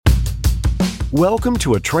Welcome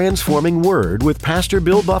to A Transforming Word with Pastor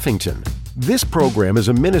Bill Buffington. This program is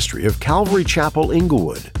a ministry of Calvary Chapel,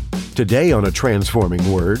 Inglewood. Today on A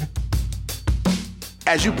Transforming Word.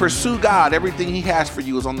 As you pursue God, everything He has for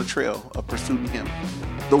you is on the trail of pursuing Him.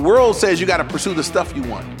 The world says you got to pursue the stuff you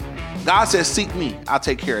want. God says, seek me, I'll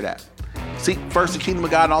take care of that. Seek first the kingdom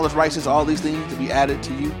of God and all His righteousness, all these things to be added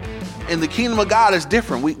to you. And the kingdom of God is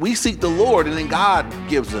different. We seek the Lord, and then God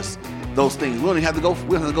gives us those things. We don't even have to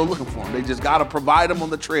go looking for them. They just got to provide them on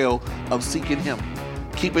the trail of seeking Him,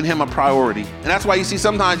 keeping Him a priority. And that's why you see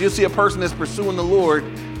sometimes you'll see a person that's pursuing the Lord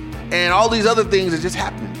and all these other things are just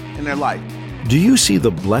happening in their life. Do you see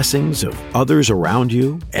the blessings of others around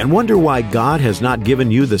you and wonder why God has not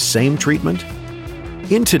given you the same treatment?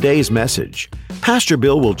 In today's message, Pastor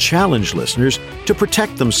Bill will challenge listeners to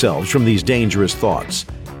protect themselves from these dangerous thoughts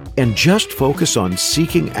and just focus on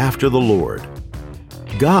seeking after the Lord.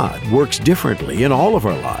 God works differently in all of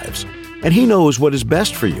our lives, and He knows what is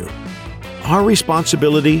best for you. Our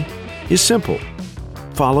responsibility is simple: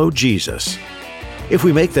 follow Jesus. If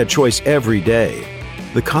we make that choice every day,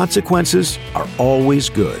 the consequences are always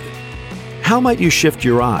good. How might you shift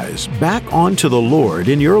your eyes back onto the Lord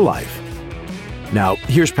in your life? Now,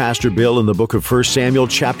 here's Pastor Bill in the book of 1 Samuel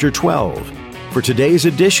chapter 12 for today's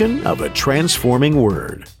edition of A Transforming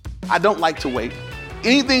Word. I don't like to wait.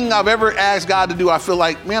 Anything I've ever asked God to do, I feel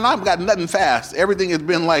like, man, I've got nothing fast. Everything has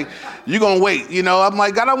been like, you're going to wait. I'm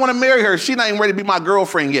like, God, I want to marry her. She's not even ready to be my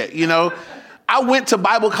girlfriend yet, I went to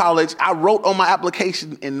Bible college. I wrote on my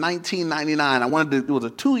application in 1999. It was a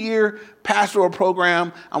 2-year pastoral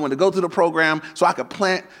program. I wanted to go through the program so I could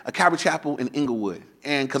plant a Calvary Chapel in Inglewood.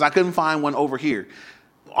 And because I couldn't find one over here.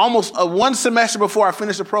 Almost one semester before I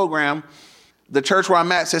finished the program, the church where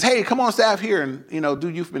I'm at says, hey, come on staff here and, do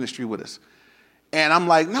youth ministry with us. And I'm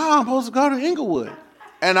like, no, I'm supposed to go to Inglewood.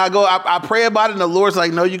 And I pray about it, and the Lord's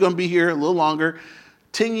like, no, you're going to be here a little longer.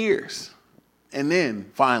 10 years. And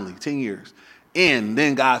then finally, 10 years. And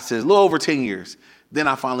then God says, a little over 10 years. Then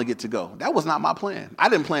I finally get to go. That was not my plan. I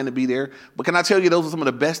didn't plan to be there. But can I tell you, those were some of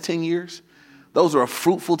the best 10 years? Those were a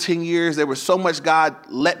fruitful 10 years. There was so much God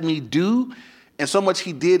let me do and so much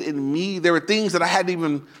He did in me. There were things that I hadn't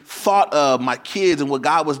even thought of, my kids and what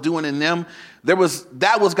God was doing in them. That was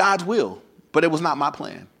God's will. But it was not my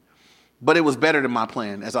plan. But it was better than my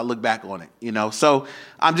plan as I look back on it, So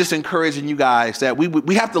I'm just encouraging you guys that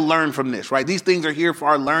we have to learn from this, right? These things are here for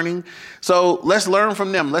our learning. So let's learn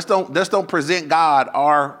from them. Let's don't present God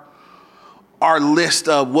our list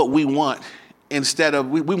of what we want. Instead of,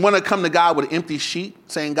 we want to come to God with an empty sheet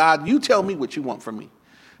saying, God, you tell me what you want from me.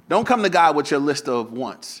 Don't come to God with your list of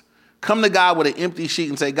wants. Come to God with an empty sheet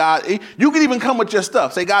and say, God, you can even come with your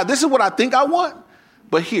stuff. Say, God, this is what I think I want.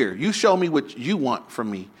 But here, you show me what you want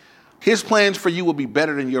from me. His plans for you will be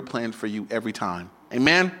better than your plans for you every time.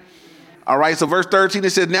 Amen? All right, so verse 13, it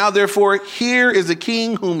says, now therefore, here is the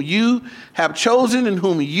king whom you have chosen and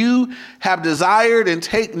whom you have desired, and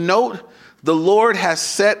take note, the Lord has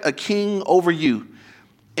set a king over you.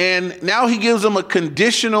 And now He gives them a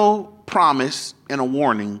conditional promise and a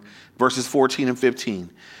warning, verses 14 and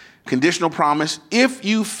 15. Conditional promise: if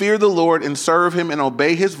you fear the Lord and serve Him and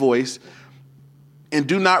obey His voice, and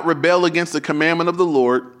do not rebel against the commandment of the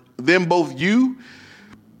Lord, then both you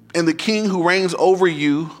and the king who reigns over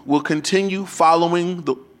you will continue following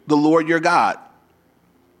the Lord your God.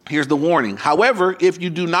 Here's the warning. However, if you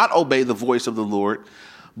do not obey the voice of the Lord,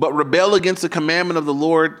 but rebel against the commandment of the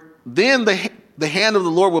Lord, then the hand of the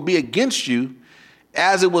Lord will be against you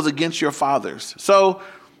as it was against your fathers. So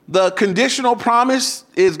the conditional promise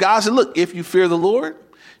is God said, look, if you fear the Lord,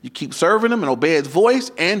 you keep serving Him and obey His voice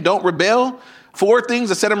and don't rebel. 4 things.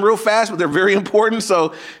 I said them real fast, but they're very important.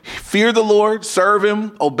 So fear the Lord, serve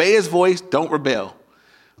Him, obey His voice, don't rebel.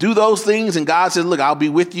 Do those things, and God says, look, I'll be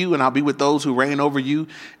with you, and I'll be with those who reign over you,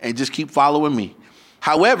 and just keep following me.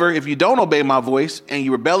 However, if you don't obey my voice and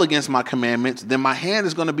you rebel against my commandments, then my hand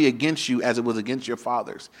is going to be against you as it was against your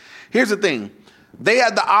fathers. Here's the thing. They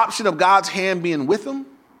had the option of God's hand being with them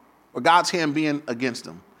or God's hand being against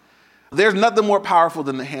them. There's nothing more powerful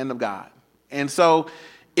than the hand of God. And so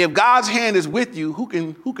if God's hand is with you, who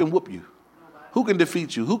can whoop you? Who can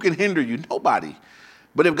defeat you? Who can hinder you? Nobody.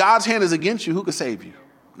 But if God's hand is against you, who can save you?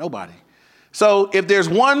 Nobody. So if there's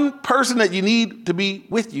one person that you need to be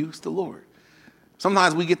with you, it's the Lord.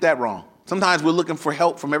 Sometimes we get that wrong. Sometimes we're looking for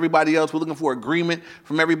help from everybody else. We're looking for agreement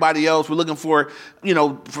from everybody else. We're looking for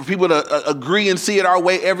people to agree and see it our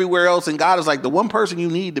way everywhere else. And God is like, the one person you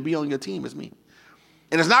need to be on your team is me.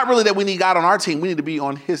 And it's not really that we need God on our team. We need to be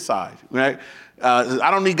on His side, right?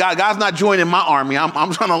 I don't need God. God's not joining my army.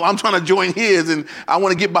 I'm trying to join His, and I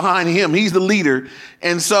want to get behind Him. He's the leader.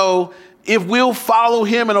 And so If we'll follow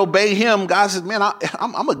him and obey him, God says, man,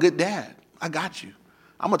 I'm a good dad. I got you.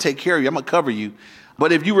 I'm going to take care of you. I'm going to cover you.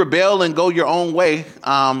 But if you rebel and go your own way,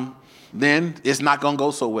 then it's not going to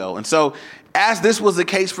go so well. And so as this was the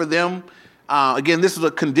case for them, again, this is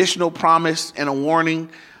a conditional promise and a warning.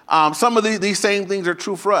 Some of these same things are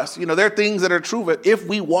true for us. There are things that are true. But if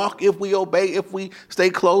we walk, if we obey, if we stay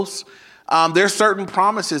close, there's certain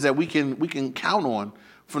promises that we can count on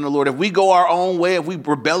from the Lord. If we go our own way, if we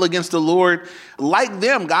rebel against the Lord, like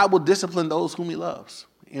them, God will discipline those whom he loves.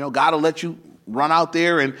 God will let you run out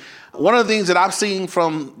there. And one of the things that I've seen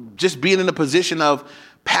from just being in a position of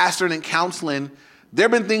pastoring and counseling, there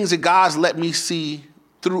have been things that God's let me see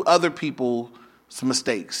through other people's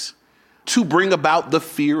mistakes to bring about the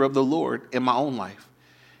fear of the Lord in my own life.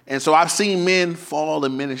 And so I've seen men fall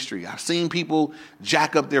in ministry. I've seen people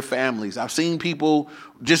jack up their families. I've seen people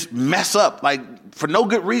just mess up, like for no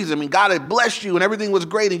good reason. I mean, God had blessed you and everything was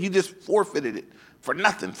great and you just forfeited it for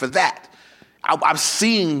nothing, for that. I've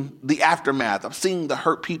seen the aftermath. I've seen the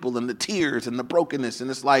hurt people and the tears and the brokenness.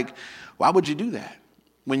 And it's like, why would you do that?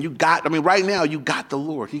 When right now you got the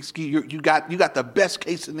Lord. You got the best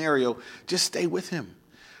case scenario. Just stay with him.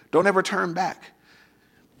 Don't ever turn back.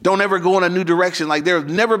 Don't ever go in a new direction. Like there'll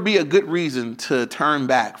never be a good reason to turn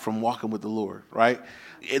back from walking with the Lord, right?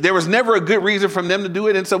 There was never a good reason for them to do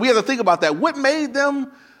it. And so we have to think about that. What made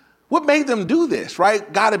them do this,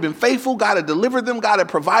 right? God had been faithful. God had delivered them. God had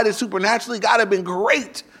provided supernaturally. God had been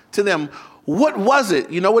great to them. What was it?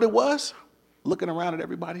 You know what it was? Looking around at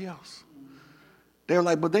everybody else. They're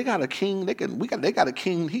like, but they got a king. They got a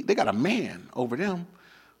king. They got a man over them.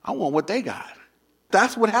 I want what they got.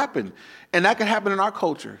 That's what happened. And that can happen in our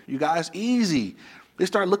culture. You guys, easy. They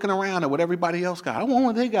start looking around at what everybody else got. I want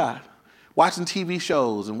what they got. Watching TV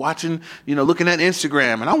shows and watching, looking at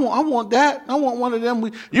Instagram. And I want that. I want one of them.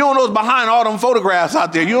 You don't know what's behind all them photographs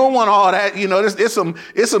out there. You don't want all that.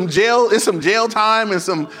 It's some jail time and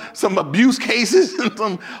some abuse cases and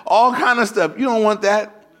some all kind of stuff. You don't want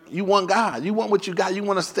that. You want God. You want what you got. You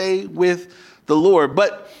want to stay with the Lord.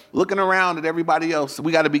 But looking around at everybody else,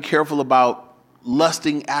 we got to be careful about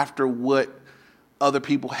lusting after what other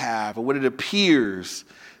people have or what it appears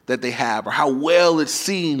that they have or how well it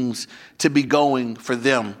seems to be going for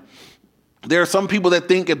them. There are some people that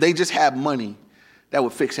think if they just have money, that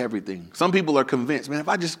would fix everything. Some people are convinced, man, if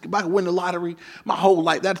I could win the lottery, my whole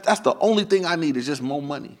life, that's the only thing I need is just more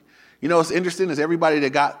money. What's interesting is everybody that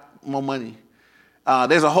got more money.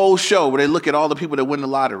 There's a whole show where they look at all the people that win the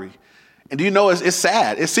lottery. And do you know, it's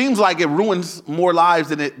sad. It seems like it ruins more lives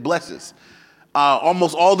than it blesses.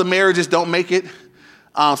 Almost all the marriages don't make it.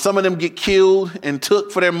 Some of them get killed and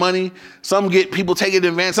took for their money. Some get people taking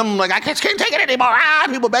advantage. Some like, I can't take it anymore.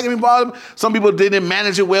 People begging me for them. Some people didn't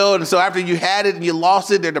manage it well. And so after you had it and you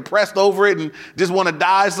lost it, they're depressed over it and just want to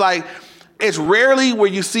die. It's rarely where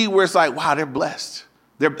you see where it's like, wow, they're blessed.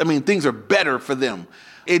 Things are better for them.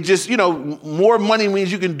 It just, more money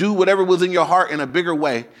means you can do whatever was in your heart in a bigger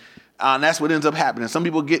way. And that's what ends up happening. Some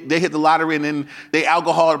people they hit the lottery and then their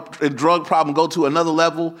alcohol and drug problem go to another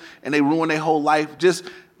level and they ruin their whole life. Just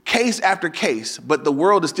case after case. But the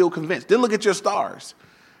world is still convinced. Then look at your stars.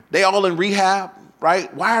 They all in rehab,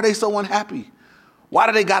 right? Why are they so unhappy? Why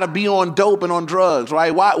do they got to be on dope and on drugs, right?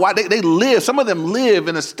 Why they live? Some of them live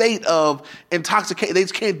in a state of intoxication. They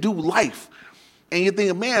just can't do life. And you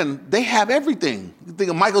think, man, they have everything. You think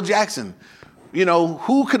of Michael Jackson.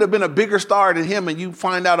 Who could have been a bigger star than him? And you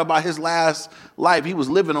find out about his last life. He was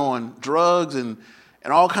living on drugs and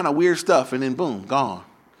all kind of weird stuff. And then boom, gone.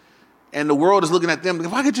 And the world is looking at them.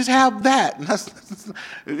 If I could just have that.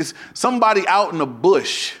 And it's somebody out in the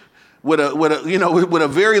bush with a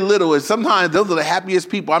very little. And sometimes those are the happiest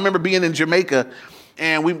people. I remember being in Jamaica.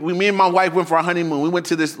 And me and my wife went for our honeymoon. We went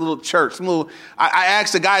to this little church. I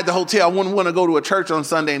asked the guy at the hotel, I wouldn't want to go to a church on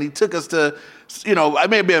Sunday. And he took us to, I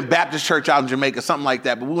may have been a Baptist church out in Jamaica, something like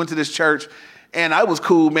that. But we went to this church and it was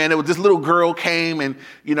cool, man. There was this little girl came and,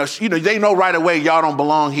 they know right away, y'all don't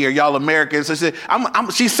belong here. Y'all Americans. So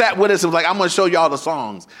she sat with us and was like, I'm going to show y'all the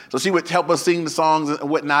songs. So she would help us sing the songs and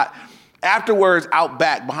whatnot. Afterwards, out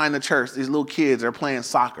back behind the church, these little kids are playing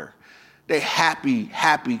soccer. They happy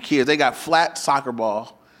kids. They got flat soccer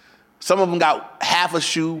ball. Some of them got half a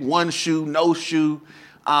shoe, one shoe, no shoe.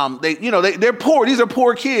 They're poor. These are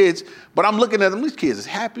poor kids. But I'm looking at them. These kids is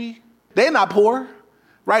happy. They're not poor,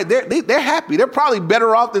 right? They're happy. They're probably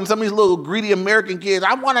better off than some of these little greedy American kids.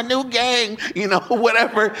 I want a new game,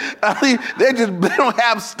 whatever. They don't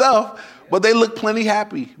have stuff, but they look plenty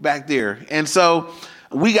happy back there. And so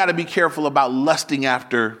we got to be careful about lusting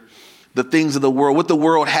after the things of the world, what the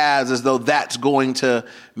world has, as though that's going to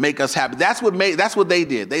make us happy. That's what they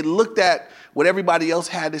did. They looked at what everybody else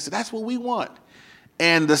had. They said, that's what we want.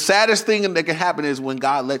 And the saddest thing that can happen is when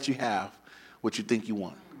God lets you have what you think you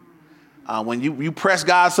want. When you press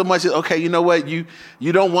God so much, okay, you know what? You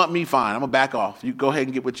don't want me, fine. I'm going to back off. You go ahead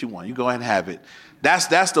and get what you want. You go ahead and have it.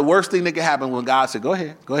 That's the worst thing that can happen when God said, go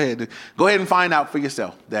ahead and find out for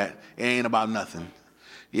yourself that it ain't about nothing.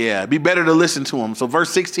 Yeah, it'd be better to listen to him. So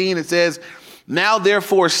verse 16, it says, now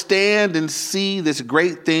therefore stand and see this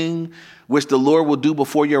great thing which the Lord will do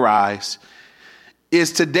before your eyes.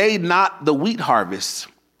 Is today not the wheat harvest?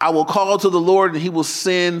 I will call to the Lord, and he will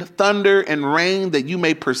send thunder and rain that you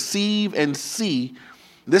may perceive and see.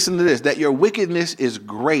 Listen to this, that your wickedness is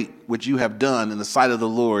great, which you have done in the sight of the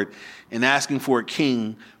Lord, in asking for a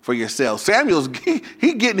king for yourself. Samuel's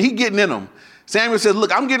he getting in them. Samuel says, look,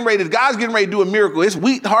 God's getting ready to do a miracle. It's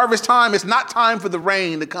wheat harvest time. It's not time for the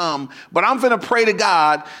rain to come, but I'm going to pray to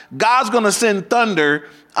God. God's going to send thunder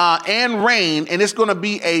and rain, and it's going to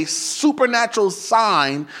be a supernatural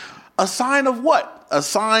sign. A sign of what? A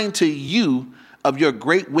sign to you of your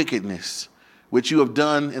great wickedness, which you have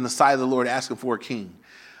done in the sight of the Lord, asking for a king.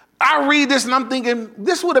 I read this and I'm thinking,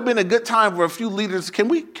 this would have been a good time for a few leaders. Can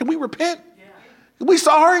we repent? Are we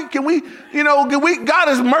sorry? God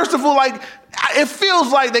is merciful. Like, it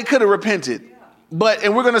feels like they could have repented.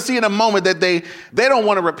 And we're going to see in a moment that they don't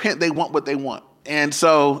want to repent. They want what they want. And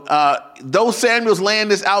so those Samuel's laying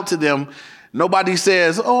this out to them. Nobody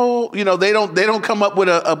says, they don't come up with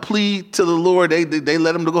a plea to the Lord. They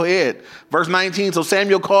let him to go ahead. Verse 19, so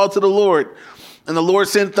Samuel called to the Lord, and the Lord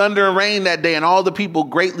sent thunder and rain that day, and all the people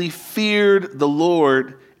greatly feared the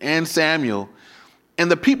Lord and Samuel.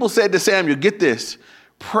 And the people said to Samuel, get this,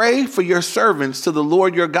 pray for your servants to the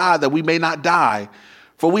Lord your God that we may not die.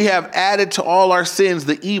 For we have added to all our sins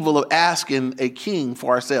the evil of asking a king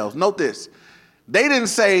for ourselves. Note this. They didn't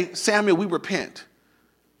say, Samuel, we repent.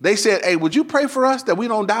 They said, hey, would you pray for us that we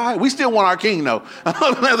don't die? We still want our king, though.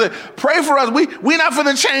 Pray for us. We're not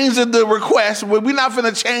going to change the request. We're not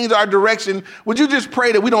going to change our direction. Would you just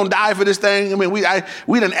pray that we don't die for this thing? I mean, we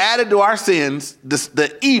done added to our sins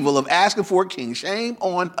the evil of asking for a king. Shame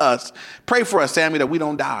on us. Pray for us, Samuel, that we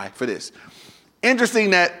don't die for this. Interesting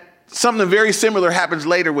that something very similar happens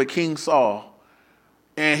later with King Saul.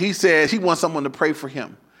 And he says he wants someone to pray for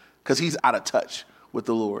him because he's out of touch with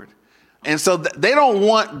the Lord. And so they don't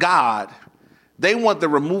want God. They want the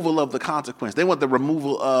removal of the consequence. They want the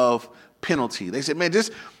removal of penalty. They said, man,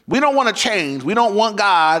 we don't want to change. We don't want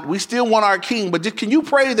God. We still want our king. But can you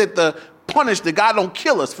pray that that God don't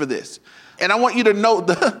kill us for this? And I want you to know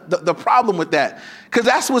the problem with that, because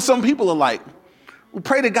that's what some people are like. We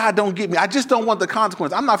pray that God don't get me. I just don't want the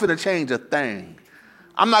consequence. I'm not going to change a thing.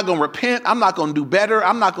 I'm not going to repent. I'm not going to do better.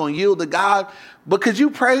 I'm not going to yield to God. But could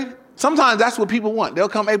you pray? Sometimes that's what people want. They'll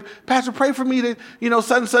come, hey, Pastor, pray for me to,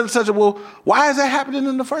 such and such. Well, why is that happening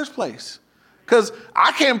in the first place? Because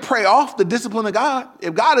I can't pray off the discipline of God.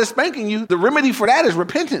 If God is spanking you, the remedy for that is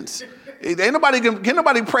repentance. Can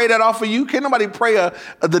nobody pray that off for you? Can nobody pray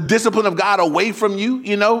the discipline of God away from you?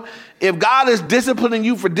 If God is disciplining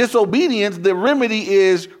you for disobedience, the remedy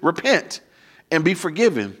is repent and be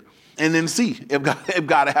forgiven, and then see if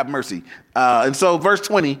God have mercy. And so verse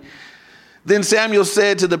 20, then Samuel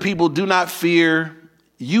said to the people, do not fear.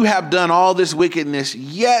 You have done all this wickedness,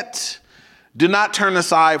 yet do not turn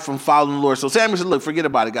aside from following the Lord. So Samuel said, look, forget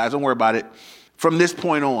about it, guys. Don't worry about it. From this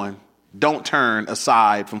point on, don't turn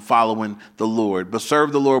aside from following the Lord, but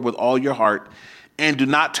serve the Lord with all your heart, and do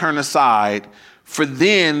not turn aside, for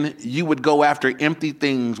then you would go after empty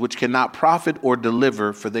things which cannot profit or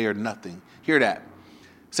deliver, for they are nothing. Hear that.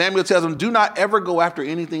 Samuel tells them, do not ever go after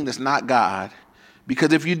anything that's not God,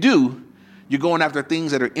 because if you do, you're going after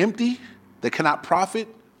things that are empty, that cannot profit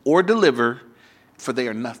or deliver, for they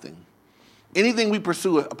are nothing. Anything we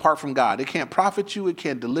pursue apart from God, it can't profit you, it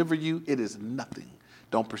can't deliver you, it is nothing.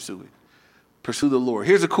 Don't pursue it. Pursue the Lord.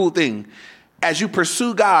 Here's a cool thing. As you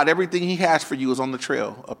pursue God, everything he has for you is on the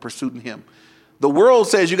trail of pursuing him. The world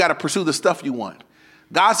says you got to pursue the stuff you want.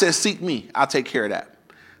 God says, seek me, I'll take care of that.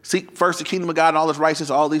 Seek first the kingdom of God and all his righteousness,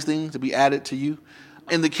 all these things to be added to you.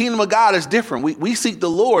 And the kingdom of God is different. We seek the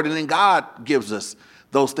Lord, and then God gives us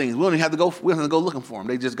those things. We don't have to go looking for them.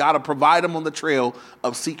 They just got to provide them on the trail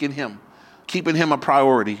of seeking him, keeping him a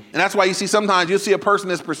priority. And that's why you see sometimes you'll see a person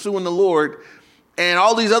that's pursuing the Lord, and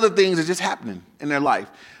all these other things are just happening in their life.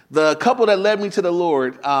 The couple that led me to the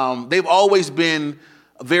Lord, they've always been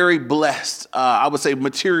very blessed. I would say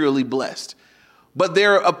materially blessed. But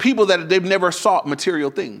there are people that they've never sought material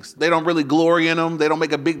things. They don't really glory in them. They don't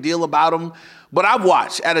make a big deal about them. But I've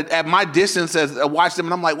watched at my distance as I watch them,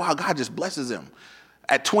 and I'm like, wow, God just blesses them.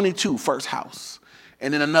 At 22, first house.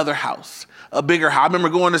 and then another house, a bigger house. I remember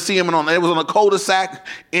going to see him, and it was on a cul-de-sac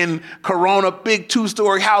in Corona, big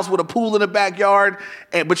 2-story house with a pool in the backyard.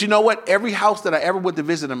 But you know what? Every house that I ever went to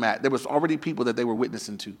visit him at, there was already people that they were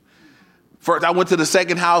witnessing to. First, I went to the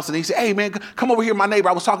second house, and he said, hey, man, come over here, my neighbor.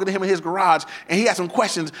 I was talking to him in his garage, and he had some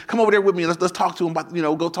questions. Come over there with me. Let's talk to him about,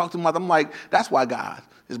 go talk to him about. I'm like, that's why God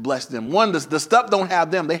has blessed them. One, the stuff don't have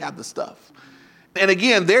them. They have the stuff. And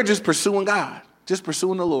again, they're just pursuing God, just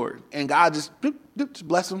pursuing the Lord. And God just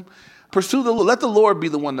bless them. Pursue the Lord. Let the Lord be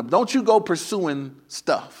the one. Don't you go pursuing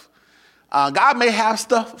stuff. God may have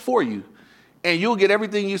stuff for you, and you'll get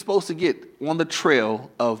everything you're supposed to get on the trail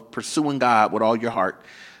of pursuing God with all your heart.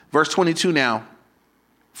 Verse 22 now,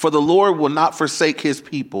 for the Lord will not forsake his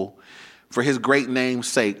people for his great name's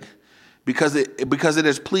sake, because it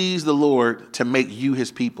has pleased the Lord to make you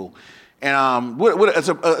his people. And it's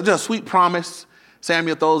a sweet promise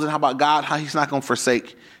Samuel throws in. How about God? How he's not going to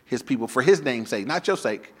forsake his people for his name's sake, not your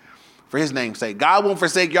sake, for his name's sake. God won't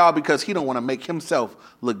forsake y'all because he don't want to make himself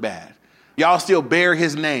look bad. Y'all still bear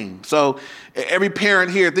his name. So every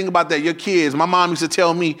parent here, think about that. Your kids. My mom used to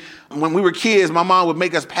tell me when we were kids, my mom would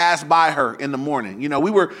make us pass by her in the morning.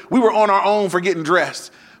 We were on our own for getting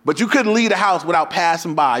dressed. But you couldn't leave the house without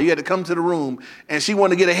passing by. You had to come to the room, and she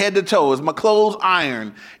wanted to get a head to toe. Is my clothes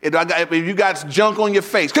ironed? If you got junk on your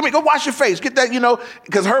face, come here, go wash your face. Get that,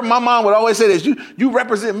 because my mom would always say this, you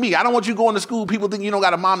represent me. I don't want you going to school. People think you don't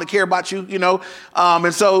got a mom to care about you,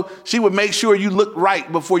 And so she would make sure you looked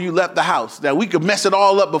right before you left the house. That we could mess it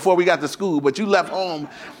all up before we got to school, but you left home,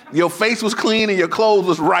 your face was clean and your clothes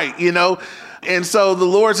was right, And so the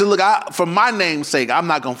Lord said, look, for my name's sake, I'm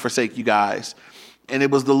not going to forsake you guys. And it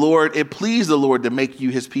pleased the Lord to make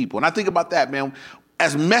you his people. And I think about that, man.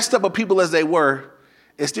 As messed up a people as they were,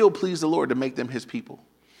 it still pleased the Lord to make them his people.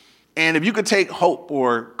 And if you could take hope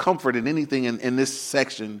or comfort in anything in this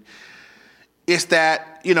section, it's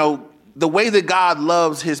that, the way that God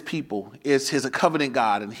loves his people is his covenant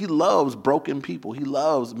God. And he loves broken people. He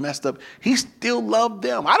loves messed up. He still loved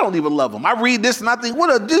them. I don't even love them. I read this and I think,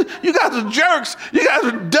 you guys are jerks. You guys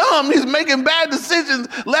are dumb. He's making bad decisions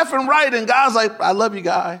left and right. And God's like, I love you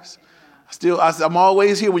guys. I'm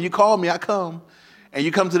always here. When you call me, I come. And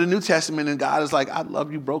you come to the New Testament and God is like, I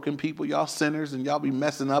love you broken people. Y'all sinners and y'all be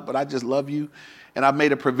messing up, but I just love you. And I've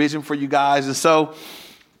made a provision for you guys. And so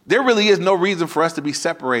there really is no reason for us to be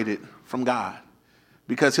separated from God,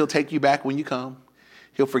 because he'll take you back when you come.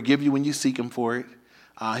 He'll forgive you when you seek him for it.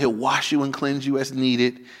 He'll wash you and cleanse you as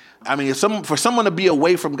needed. I mean, for someone to be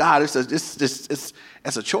away from God, it's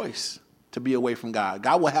a choice to be away from God.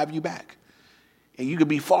 God will have you back. And you could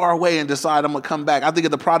be far away and decide, I'm going to come back. I think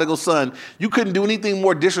of the prodigal son. You couldn't do anything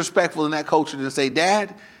more disrespectful in that culture than say,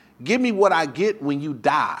 Dad, give me what I get when you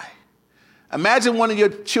die. Imagine one of your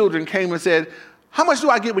children came and said, how much do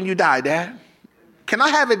I get when you die, Dad? Can I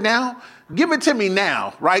have it now? Give it to me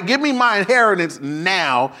now, right? Give me my inheritance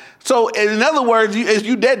now. So in other words,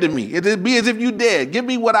 you dead to me. It'd be as if you dead. Give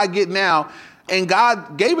me what I get now. And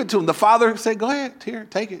God gave it to him. The father said, go ahead, here,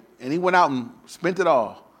 take it. And he went out and spent it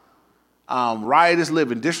all. Riotous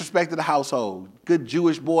living, disrespected the household. Good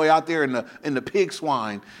Jewish boy out there in the pig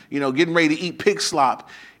swine, getting ready to eat pig slop.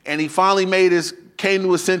 And he finally came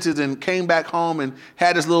to his senses and came back home and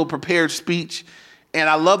had his little prepared speech. And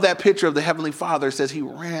I love that picture of the Heavenly Father. It says he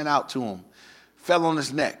ran out to him, fell on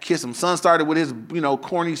his neck, kissed him. Son started with his,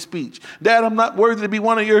 corny speech. Dad, I'm not worthy to be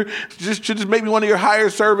just make me one of your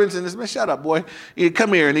hired servants. And this man, shut up, boy.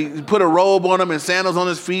 Come here. And he put a robe on him and sandals on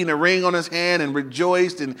his feet and a ring on his hand and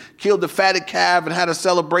rejoiced and killed the fatted calf and had a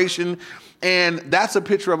celebration. And that's a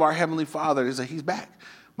picture of our Heavenly Father. He's back.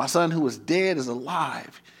 My son who was dead is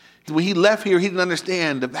alive. When he left here, he didn't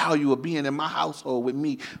understand the value of being in my household with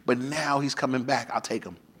me. But now he's coming back. I'll take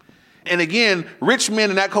him. And again, rich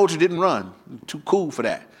men in that culture didn't run. Too cool for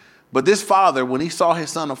that. But this father, when he saw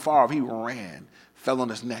his son afar off, he ran, fell on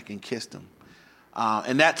his neck and kissed him.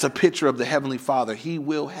 And that's a picture of the Heavenly Father. He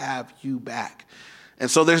will have you back.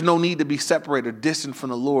 And so there's no need to be separated or distant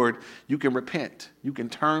from the Lord. You can repent. You can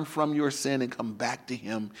turn from your sin and come back to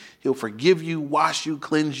him. He'll forgive you, wash you,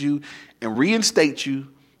 cleanse you, and reinstate you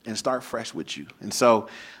and start fresh with you. And so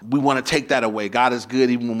we want to take that away. God is good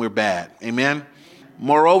even when we're bad. Amen.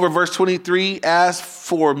 Moreover, verse 23, as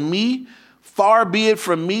for me, far be it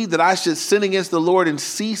from me that I should sin against the Lord in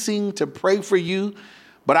ceasing to pray for you,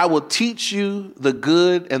 but I will teach you the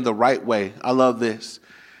good and the right way. I love this.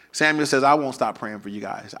 Samuel says, I won't stop praying for you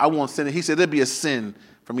guys. I won't sin. He said, it'd be a sin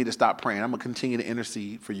for me to stop praying. I'm going to continue to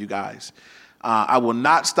intercede for you guys. I will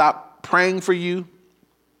not stop praying for you.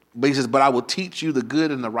 But he says, but I will teach you the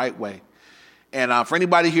good and the right way. And for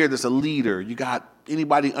anybody here that's a leader, you got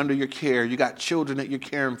anybody under your care, you got children that you're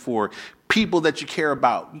caring for, people that you care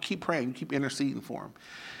about, you keep praying, you keep interceding for them.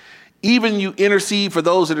 Even you intercede for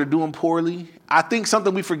those that are doing poorly. I think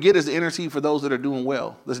something we forget is to intercede for those that are doing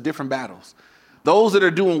well. There's different battles. Those that are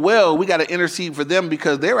doing well, we got to intercede for them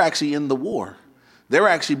because they're actually in the war. They're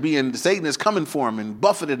actually Satan is coming for them and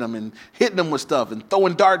buffeting them and hitting them with stuff and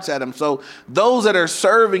throwing darts at them. So those that are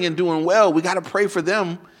serving and doing well, we got to pray for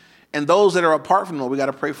them. And those that are apart from them, we got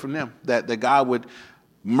to pray for them, that God would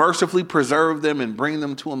mercifully preserve them and bring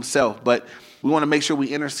them to himself. But we want to make sure we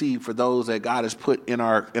intercede for those that God has put in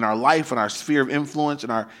our life, in our sphere of influence, in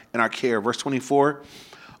our care. Verse 24,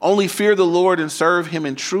 only fear the Lord and serve him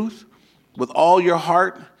in truth with all your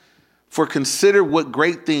heart, for consider what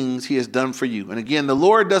great things he has done for you. And again, the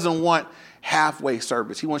Lord doesn't want halfway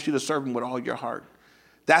service. He wants you to serve him with all your heart.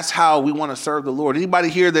 That's how we want to serve the Lord. Anybody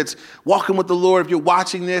here that's walking with the Lord, if you're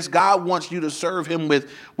watching this, God wants you to serve him with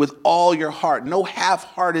all your heart. No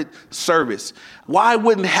half-hearted service. Why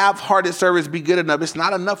wouldn't half-hearted service be good enough? It's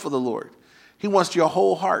not enough for the Lord. He wants your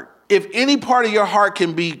whole heart. If any part of your heart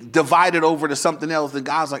can be divided over to something else, then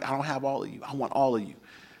God's like, I don't have all of you. I want all of you.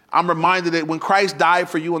 I'm reminded that when Christ died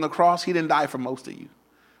for you on the cross, he didn't die for most of you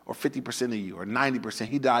or 50% of you or 90%.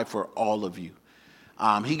 He died for all of you.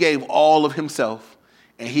 He gave all of himself,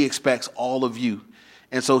 and he expects all of you.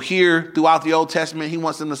 And so here throughout the Old Testament, he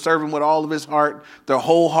wants them to serve him with all of his heart, their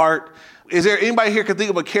whole heart. Is there anybody here can think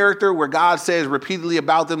of a character where God says repeatedly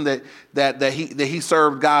about them that he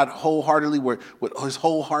served God wholeheartedly with his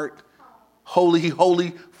whole heart? Holy,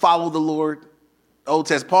 follow the Lord. Old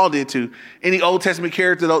Testament, Paul did too. Any Old Testament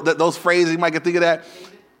character, those phrases, you might can think of that.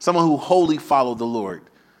 Someone who wholly followed the Lord.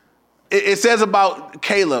 It says about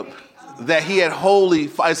Caleb that he had wholly,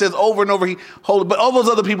 it says over and over, but all those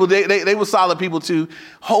other people, they were solid people too.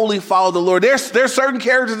 Wholly followed the Lord. There's certain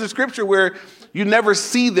characters in Scripture where you never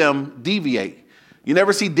see them deviate. You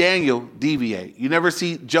never see Daniel deviate. You never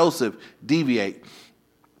see Joseph deviate.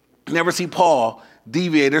 You never see Paul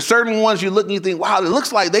deviate. There's certain ones you look and you think, wow, it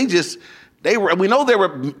looks like we know they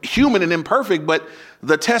were human and imperfect, but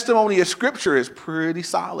the testimony of Scripture is pretty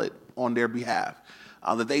solid on their behalf,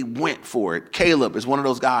 that they went for it. Caleb is one of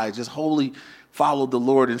those guys, just wholly followed the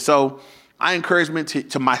Lord. And so I encouragement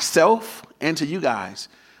to myself and to you guys,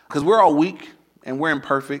 because we're all weak and we're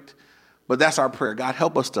imperfect, but that's our prayer. God,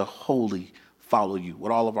 help us to wholly follow you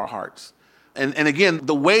with all of our hearts. And again,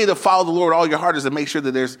 the way to follow the Lord with all your heart is to make sure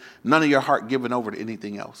that there's none of your heart given over to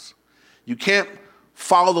anything else. You can't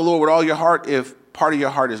follow the Lord with all your heart if part of your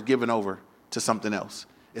heart is given over to something else.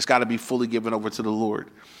 It's got to be fully given over to the Lord.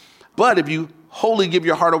 But if you wholly give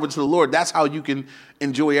your heart over to the Lord, that's how you can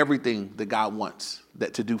enjoy everything that God wants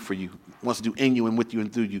that to do for you, wants to do in you and with you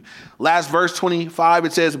and through you. Last verse 25,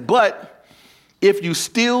 it says, but if you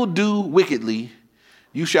still do wickedly,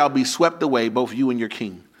 you shall be swept away, both you and your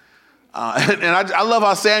king. And I love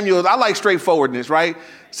how Samuel, I like straightforwardness, right?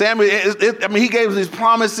 Samuel, he gave us these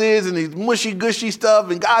promises and these mushy gushy stuff,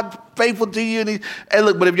 and God's faithful to you. And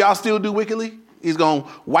look, but if y'all still do wickedly, he's going to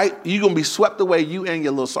you're going to be swept away, you and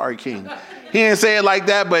your little sorry king. He didn't say it like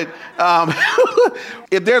that, but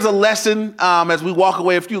if there's a lesson, as we walk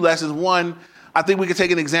away, a few lessons. One, I think we could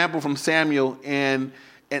take an example from Samuel and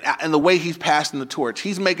the way he's passing the torch.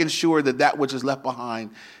 He's making sure that which is left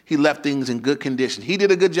behind, he left things in good condition. He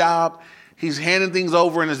did a good job. He's handing things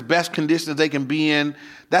over in as best condition as they can be in.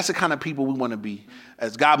 That's the kind of people we want to be.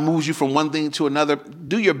 As God moves you from one thing to another,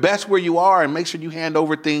 do your best where you are and make sure you hand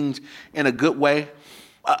over things in a good way.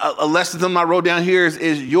 A lesson I wrote down here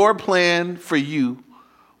is your plan for you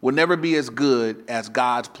will never be as good as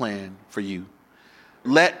God's plan for you.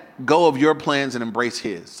 Let go of your plans and embrace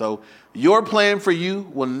his. So your plan for you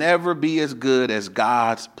will never be as good as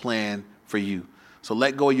God's plan for you. So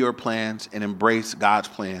let go of your plans and embrace God's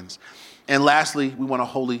plans. And lastly, we want to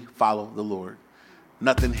wholly follow the Lord.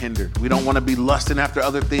 Nothing hindered. We don't want to be lusting after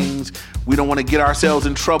other things. We don't want to get ourselves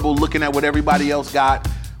in trouble looking at what everybody else got.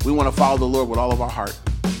 We want to follow the Lord with all of our heart,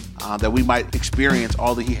 that we might experience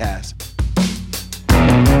all that he has.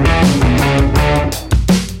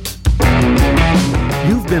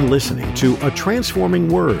 You've been listening to A Transforming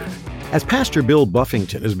Word. As Pastor Bill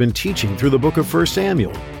Buffington has been teaching through the book of 1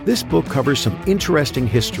 Samuel, this book covers some interesting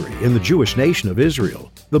history in the Jewish nation of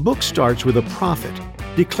Israel. The book starts with a prophet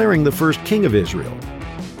declaring the first king of Israel,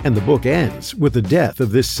 and the book ends with the death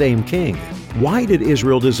of this same king. Why did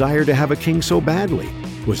Israel desire to have a king so badly?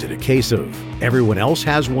 Was it a case of everyone else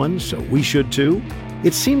has one, so we should too?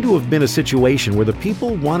 It seemed to have been a situation where the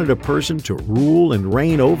people wanted a person to rule and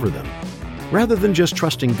reign over them, rather than just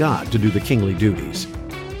trusting God to do the kingly duties.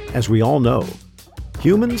 As we all know,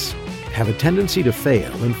 humans have a tendency to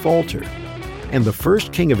fail and falter, and the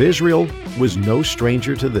first king of Israel was no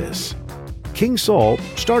stranger to this. King Saul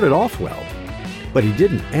started off well, but he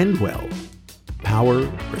didn't end well. Power,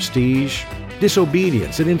 prestige,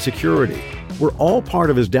 disobedience, and insecurity were all part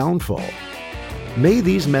of his downfall. May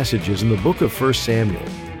these messages in the book of 1 Samuel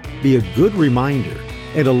be a good reminder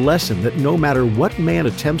and a lesson that no matter what man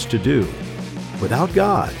attempts to do, without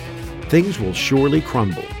God, things will surely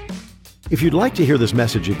crumble. If you'd like to hear this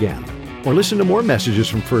message again, or listen to more messages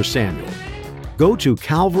from 1 Samuel, go to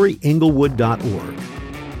calvaryinglewood.org.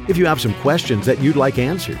 If you have some questions that you'd like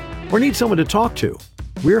answered, or need someone to talk to,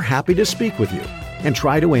 we're happy to speak with you and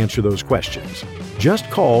try to answer those questions. Just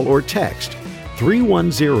call or text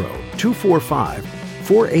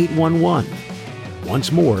 310-245-4811.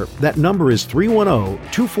 Once more, that number is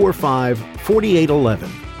 310-245-4811.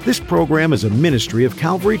 This program is a ministry of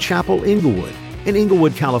Calvary Chapel Inglewood in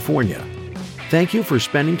Inglewood, California. Thank you for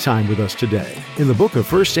spending time with us today in the book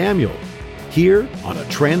of 1 Samuel, here on A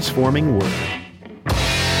Transforming Word.